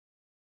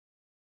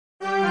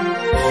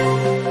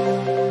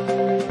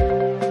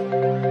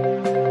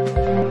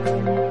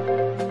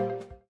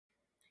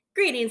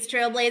Greetings,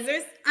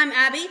 Trailblazers. I'm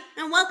Abby,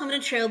 and welcome to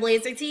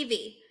Trailblazer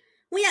TV.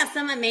 We have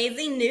some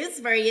amazing news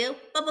for you,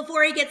 but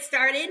before we get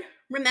started,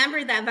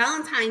 remember that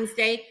Valentine's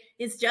Day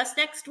is just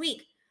next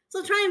week,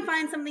 so try and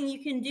find something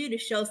you can do to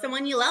show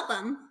someone you love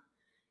them.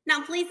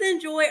 Now, please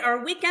enjoy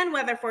our weekend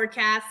weather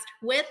forecast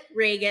with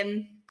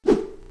Reagan.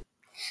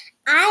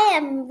 I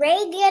am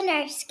Reagan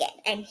Erskine,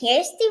 and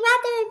here's the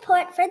weather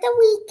report for the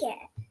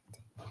weekend.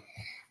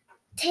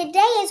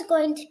 Today is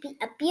going to be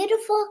a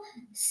beautiful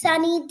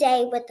sunny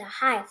day with a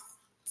high of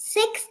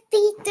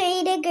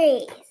 63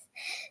 degrees.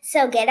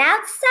 So get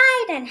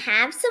outside and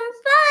have some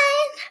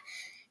fun.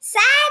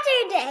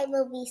 Saturday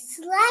will be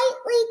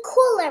slightly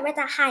cooler with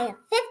a high of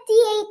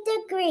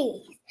 58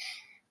 degrees.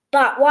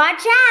 But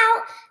watch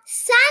out,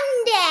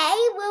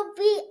 Sunday will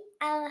be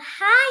a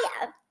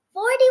high of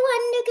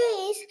 41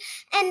 degrees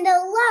and a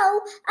low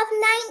of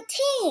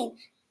 19.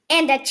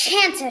 And a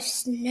chance of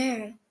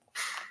snow.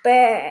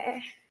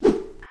 Brr.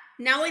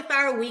 Now with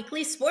our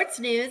weekly sports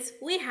news,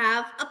 we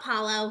have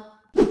Apollo.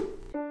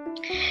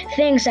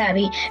 Thanks,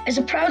 Abby. As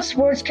a proud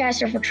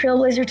sportscaster for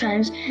Trailblazer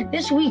Times,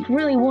 this week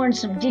really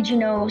warrants some Did You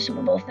Know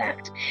Super Bowl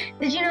facts.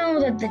 Did you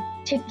know that the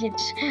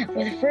tickets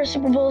for the first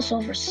Super Bowl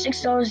sold for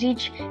 $6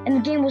 each, and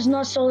the game was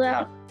not sold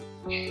out?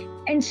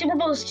 In Super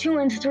Bowls 2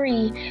 and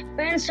 3,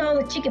 fans saw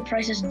the ticket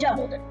prices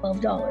doubled at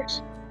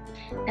 $12.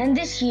 And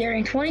this year,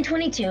 in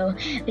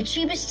 2022, the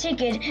cheapest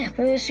ticket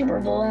for the Super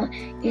Bowl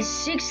is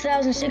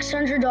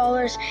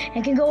 $6,600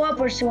 and can go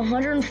upwards to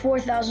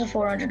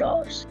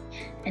 $104,400.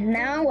 And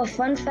now a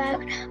fun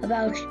fact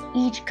about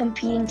each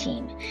competing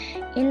team.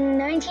 In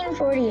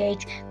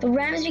 1948, the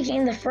Rams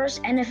became the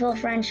first NFL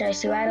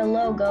franchise to add a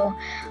logo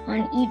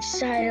on each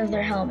side of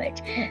their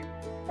helmet,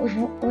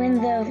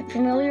 when the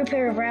familiar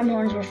pair of ram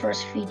horns were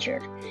first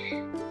featured.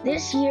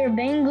 This year, the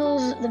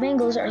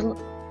Bengals are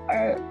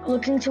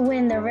looking to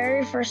win their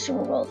very first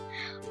Super Bowl.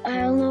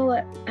 I know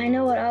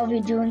what I'll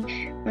be doing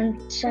on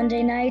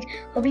Sunday night.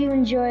 Hope you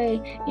enjoy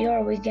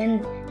your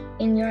weekend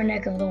in your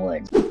neck of the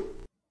woods.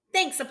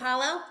 Thanks,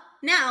 Apollo.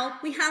 Now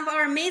we have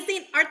our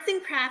amazing arts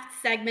and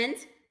crafts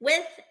segment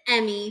with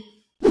Emmy.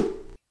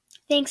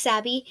 Thanks,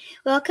 Abby.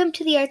 Welcome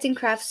to the arts and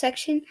crafts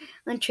section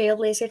on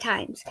Trailblazer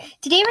Times.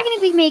 Today we're going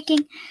to be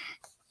making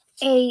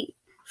a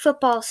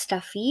football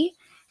stuffy,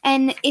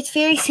 and it's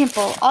very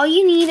simple. All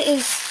you need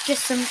is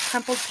just some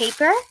crumpled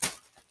paper,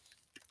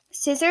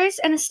 scissors,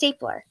 and a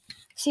stapler.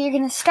 So you're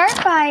going to start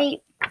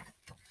by,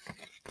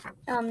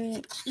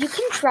 you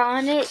can draw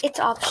on it. It's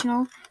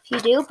optional if you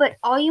do, but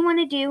all you want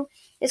to do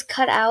is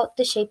cut out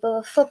the shape of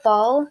a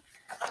football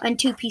on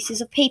 2 pieces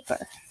of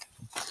paper.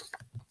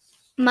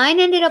 Mine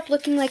ended up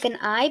looking like an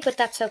eye, but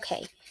that's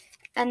okay.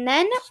 And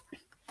then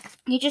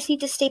you just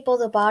need to staple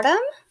the bottom.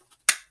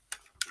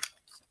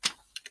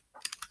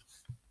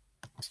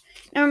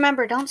 Now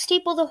remember, don't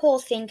staple the whole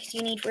thing because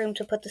you need room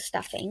to put the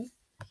stuffing.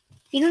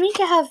 You don't need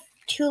to have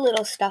too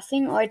little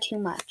stuffing or too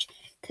much,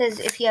 because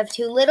if you have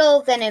too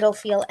little, then it'll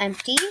feel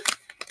empty.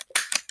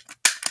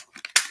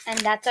 And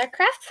that's our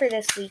craft for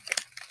this week.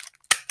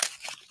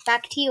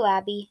 Back to you,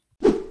 Abby.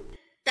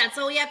 That's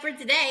all we have for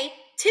today.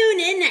 Tune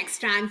in next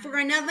time for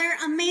another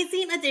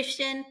amazing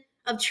edition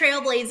of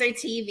Trailblazer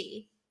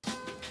TV.